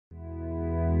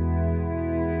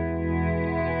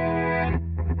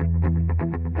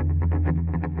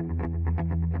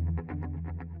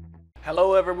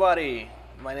Hello everybody,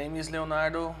 my name is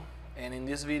Leonardo and in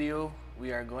this video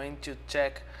we are going to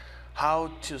check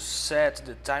how to set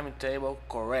the timetable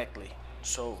correctly.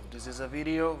 So this is a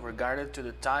video regarding to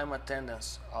the time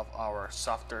attendance of our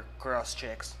software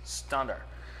CrossChex standard.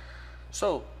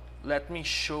 So let me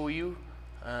show you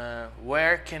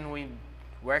where can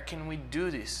we do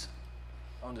this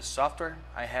on the software.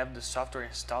 I have the software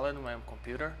installed on my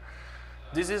computer.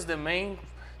 This is the main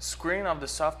screen of the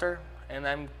software, and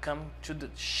I'm come to the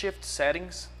shift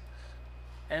settings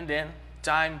and then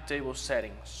timetable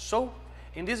settings. So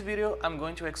in this video I'm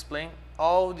going to explain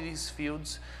all these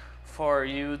fields for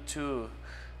you to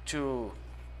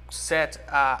set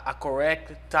a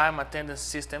correct time attendance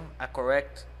system, a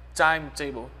correct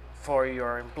timetable for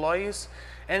your employees.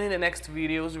 And in the next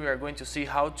videos we are going to see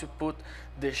how to put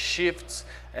the shifts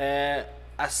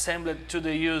assembled to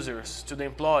the users, to the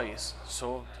employees,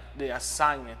 so the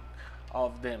assignment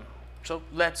of them. So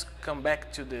let's come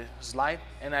back to the slide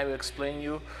and I will explain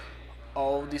you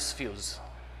all these fields.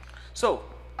 So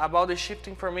about the shift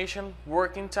information,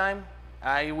 working time,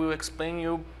 I will explain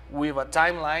you with a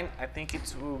timeline. I think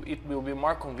it will be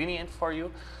more convenient for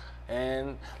you.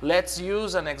 And let's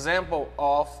use an example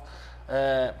of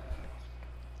a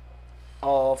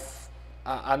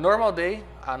normal day,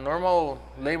 a normal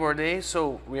labor day.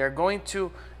 So we are going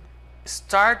to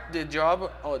start the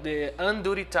job or the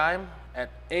on-duty time at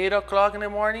 8 o'clock in the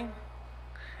morning,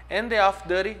 and the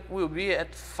off-duty will be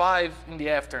at 5 in the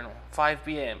afternoon, 5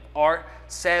 p.m. or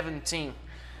 17,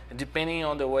 depending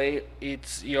on the way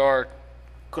it's your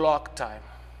clock time.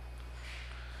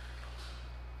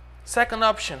 Second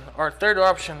option or third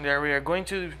option that we are going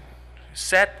to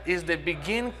set is the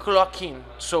begin clock in.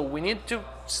 So we need to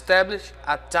establish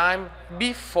a time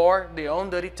before the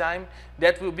on-duty time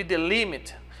that will be the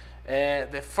limit,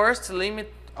 the first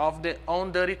limit of the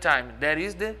on-duty time. That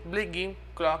is the begin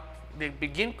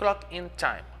clock in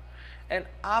time, and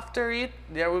after it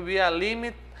there will be a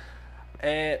limit,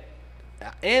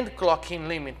 end clock in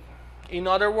limit. In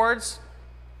other words,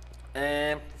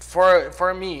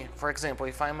 for me, for example,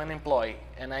 if I'm an employee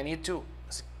and I need to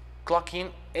clock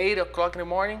in 8 o'clock in the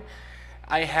morning,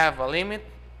 I have a limit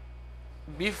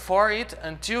before it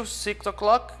until 6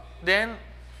 o'clock, then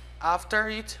after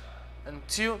it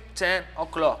until 10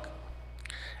 o'clock.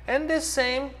 And the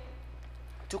same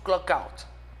to clock out.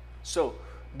 So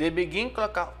the begin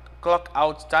clock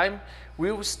out time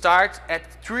will start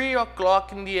at 3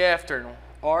 o'clock in the afternoon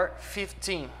or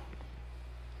 15,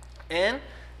 and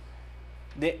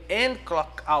the end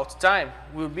clock out time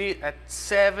will be at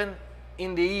 7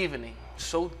 in the evening.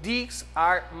 So these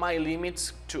are my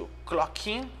limits to clock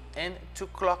in and to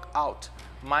clock out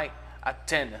my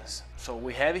attendance. So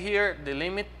we have here the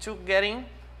limit to get in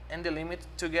and the limit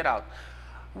to get out.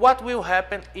 What will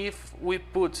happen if we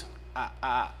put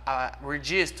a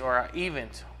register or an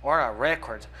event or a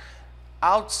record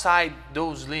outside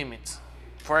those limits?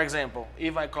 For example,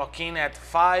 if I clock in at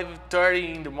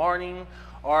 5:30 in the morning,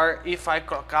 or if I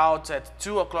clock out at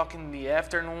 2 o'clock in the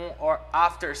afternoon or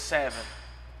after 7.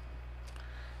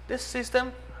 The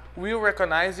system will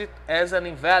recognize it as an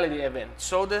invalid event.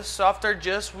 So the software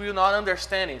just will not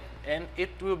understand it, and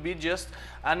it will be just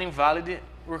an invalid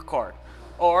record,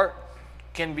 or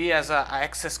can be as an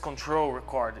access control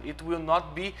record. It will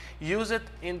not be used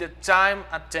in the time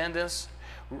attendance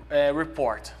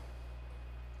report.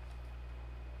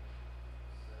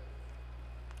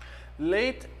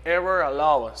 Late error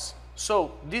allowance.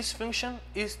 So this function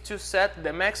is to set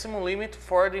the maximum limit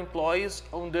for the employees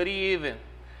on duty event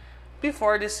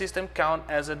before the system count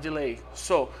as a delay.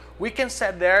 So we can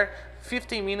set there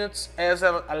 15 minutes as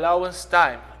an allowance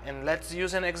time. And let's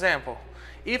use an example.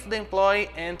 If the employee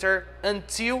enter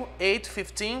until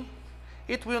 8:15,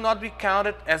 it will not be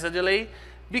counted as a delay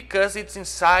because it's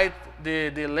inside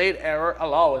the late error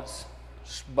allowance.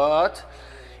 But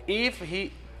if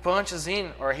he punches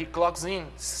in or he clocks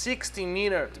in 60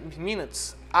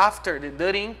 minutes after the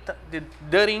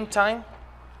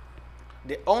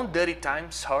on-duty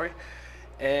time, sorry,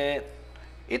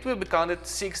 it will be counted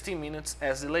 60 minutes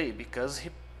as delay because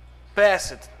he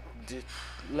passed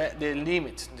the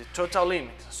limit, the total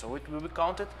limit. So it will be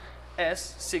counted as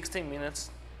 60 minutes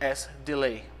as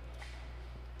delay.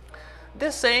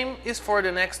 The same is for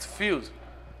the next field,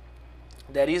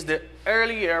 that is the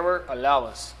early error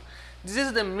allowance. This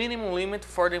is the minimum limit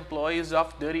for the employees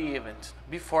off-duty event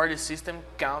before the system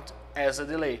count as a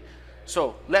delay.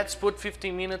 So let's put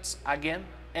 15 minutes again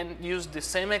and use the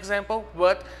same example,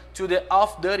 but to the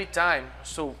off-duty time.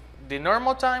 So the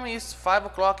normal time is 5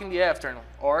 o'clock in the afternoon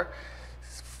or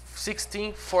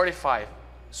 16:45.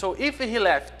 So if he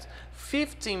left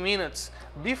 15 minutes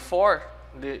before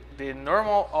the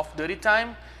normal off-duty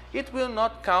time, it will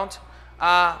not count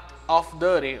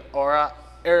off-duty or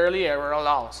early error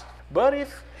allowance. But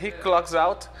if he clocks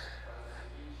out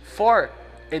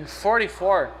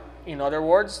 4:44, in other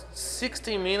words,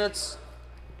 60 minutes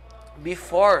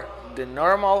before the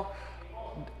normal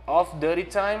off-duty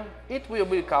time, it will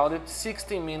be counted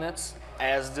 60 minutes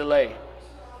as delay.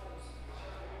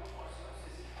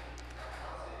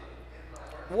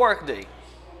 Workday.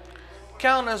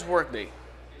 Count as workday.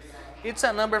 It's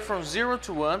a number from 0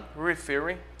 to 1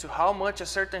 referring to how much a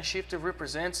certain shift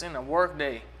represents in a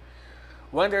workday.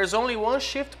 When there's only one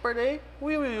shift per day,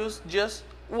 we will use just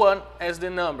 1 as the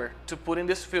number to put in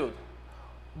this field.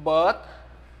 But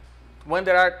when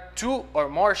there are 2 or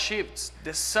more shifts,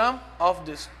 the sum of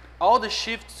all the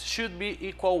shifts should be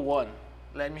equal 1.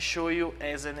 Let me show you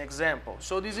as an example.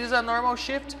 So this is a normal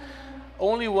shift,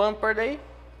 only 1 per day,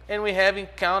 and we have in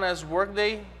count as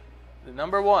workday the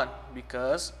number 1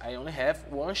 because I only have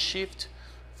 1 shift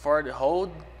for the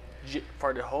whole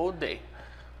day.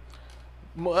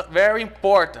 Very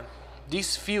important,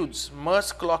 these fields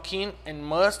must clock in and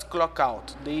must clock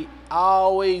out. They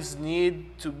always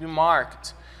need to be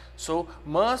marked. So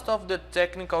most of the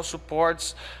technical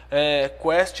supports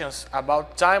questions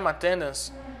about time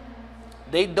attendance,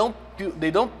 they don't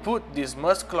put this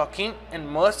must clock in and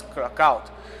must clock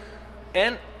out.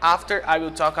 And after I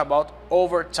will talk about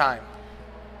overtime.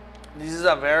 This is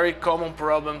a very common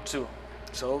problem too.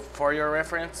 So for your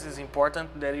reference, it's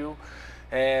important that you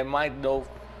might know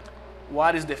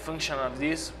what is the function of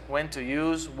this, when to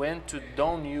use, when to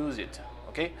don't use it.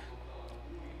 Okay.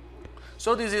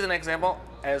 So this is an example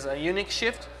as a unique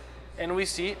shift, and we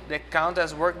see the count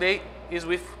as workday is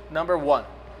with number 1.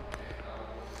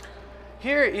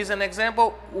 Here is an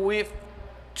example with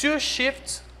 2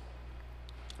 shifts,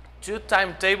 2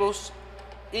 timetables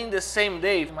in the same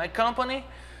day. My company,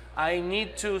 I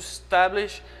need to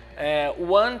establish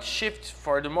 1 shift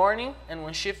for the morning and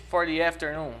 1 shift for the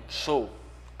afternoon. So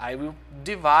I will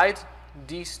divide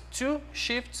these 2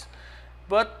 shifts,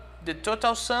 but the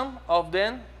total sum of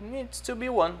them needs to be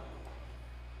 1.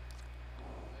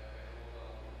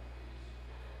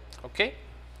 Okay?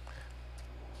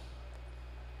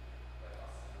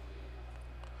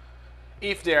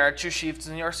 If there are 2 shifts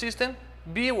in your system,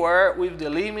 beware with the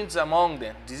limits among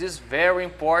them. This is very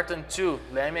important too.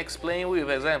 Let me explain with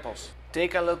examples.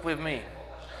 Take a look with me.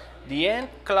 The end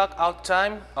clock out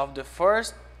time of the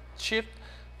first shift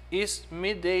is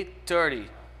midday 30.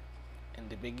 And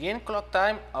the begin clock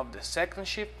time of the second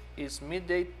shift is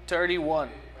midday 31.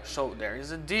 So there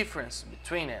is a difference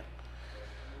between them.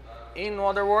 In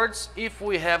other words, if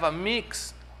we have a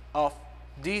mix of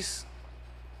these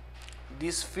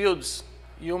fields,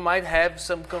 you might have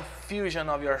some confusion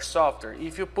of your software.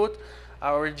 If you put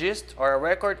a register or a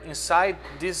record inside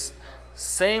this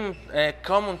same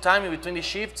common time between the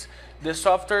shifts, the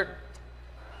software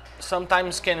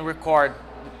sometimes can record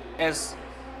as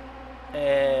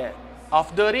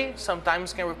off duty,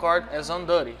 sometimes can record as on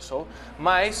duty. So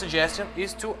my suggestion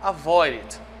is to avoid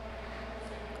it.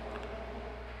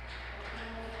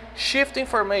 Shift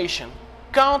information.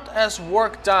 Count as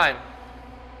work time.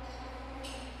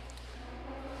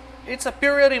 It's a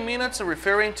period in minutes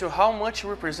referring to how much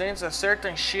represents a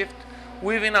certain shift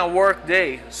within a work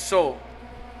day. So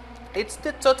it's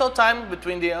the total time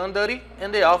between the on duty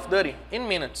and the off duty in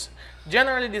minutes.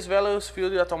 Generally, this value is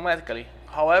filled automatically.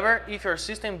 However, if your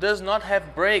system does not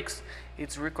have breaks,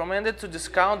 it's recommended to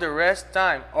discount the rest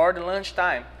time or the lunch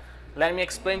time. Let me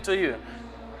explain to you.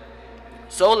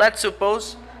 So let's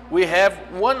suppose we have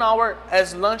 1 hour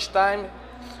as lunch time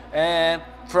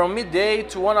from midday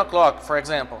to 1 o'clock, for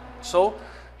example. So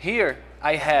here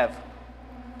I have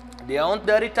the on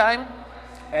duty time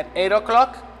at 8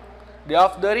 o'clock, the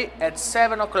off duty at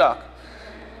 7 o'clock.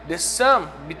 The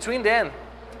sum between them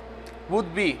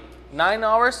would be 9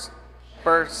 hours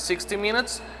per 60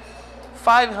 minutes,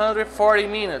 540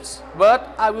 minutes,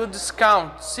 but I will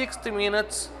discount 60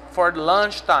 minutes for the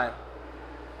lunch time,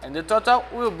 and the total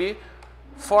will be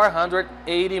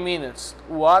 480 minutes,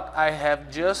 what I have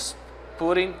just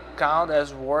put in count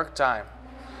as work time.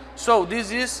 So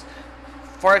this is,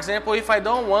 for example, if I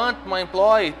don't want my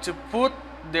employee to put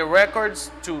the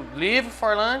records to leave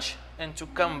for lunch and to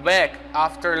come back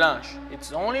after lunch.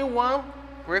 It's only one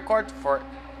record for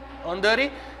on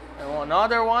duty and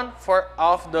another one for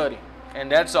off duty,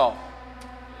 and that's all.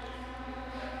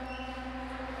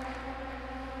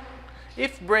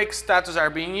 If break status are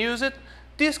being used,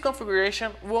 this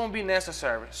configuration won't be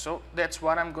necessary. So that's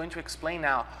what I'm going to explain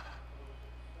now.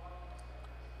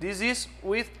 This is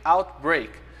without break.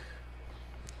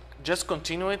 Just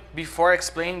continue it before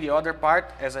explaining the other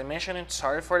part. As I mentioned,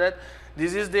 sorry for that.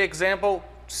 This is the example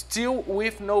still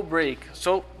with no break.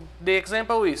 So the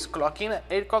example is clock in at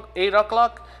 8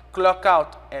 o'clock, clock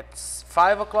out at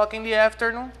 5 o'clock in the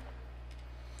afternoon.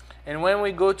 And when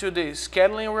we go to the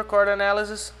scheduling record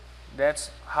analysis,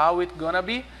 that's how it's gonna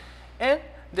be. And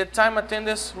the time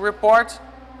attendance report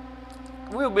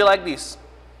will be like this: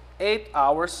 8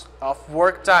 hours of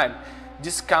work time,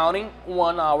 discounting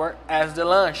 1 hour as the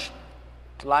lunch,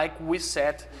 like we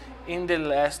said in the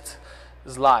last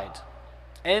slide.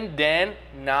 And then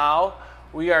now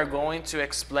we are going to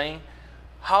explain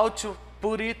how to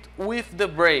put it with the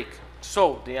break.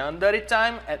 So the on-duty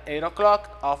time at 8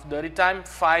 o'clock, off-duty time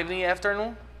 5 in the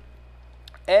afternoon,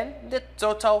 and the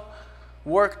total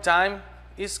work time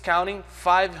is counting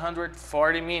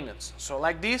 540 minutes. So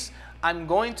like this, I'm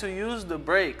going to use the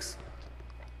breaks.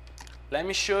 Let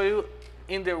me show you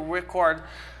in the record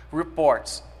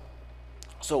reports.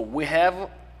 So we have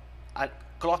a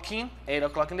clock in, 8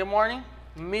 o'clock in the morning,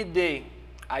 midday,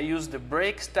 I use the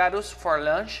break status for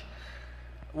lunch.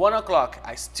 1 o'clock,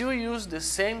 I still use the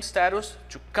same status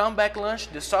to come back lunch.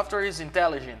 The software is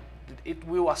intelligent. It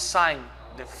will assign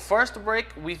the first break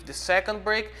with the second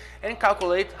break and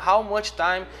calculate how much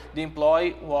time the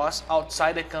employee was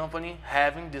outside the company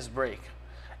having this break.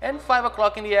 And 5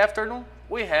 o'clock in the afternoon,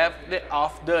 we have the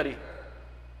off-duty.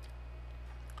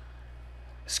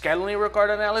 Scheduling record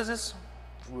analysis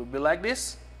will be like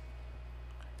this.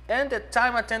 And the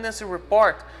time attendance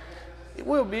report, it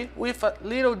will be with a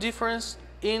little difference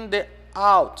in the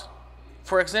out.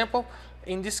 For example,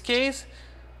 in this case,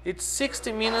 it's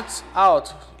 60 minutes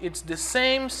out. It's the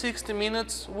same 60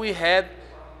 minutes we had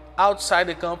outside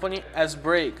the company as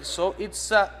break. So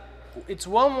it's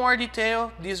one more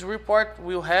detail this report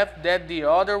will have that the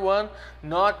other one,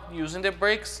 not using the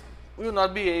breaks, will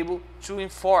not be able to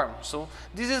inform. So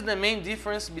this is the main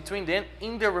difference between them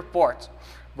in the report.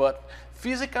 But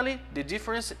physically, the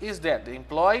difference is that the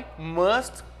employee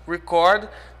must record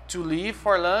to leave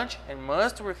for lunch and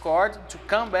must record to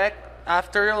come back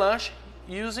after the lunch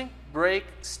using break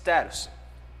status.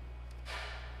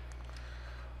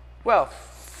 Well,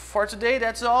 for today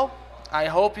that's all. I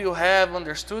hope you have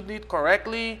understood it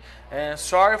correctly, and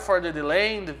sorry for the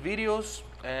delay in the videos.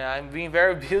 I'm being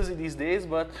very busy these days,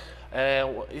 but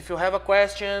if you have a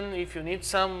question, if you need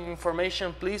some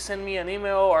information, please send me an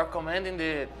email or comment in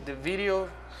the video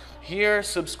here.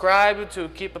 Subscribe to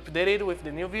keep updated with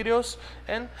the new videos,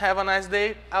 and have a nice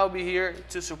day. I'll be here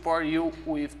to support you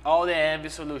with all the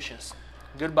ANVIZ solutions.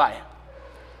 Goodbye.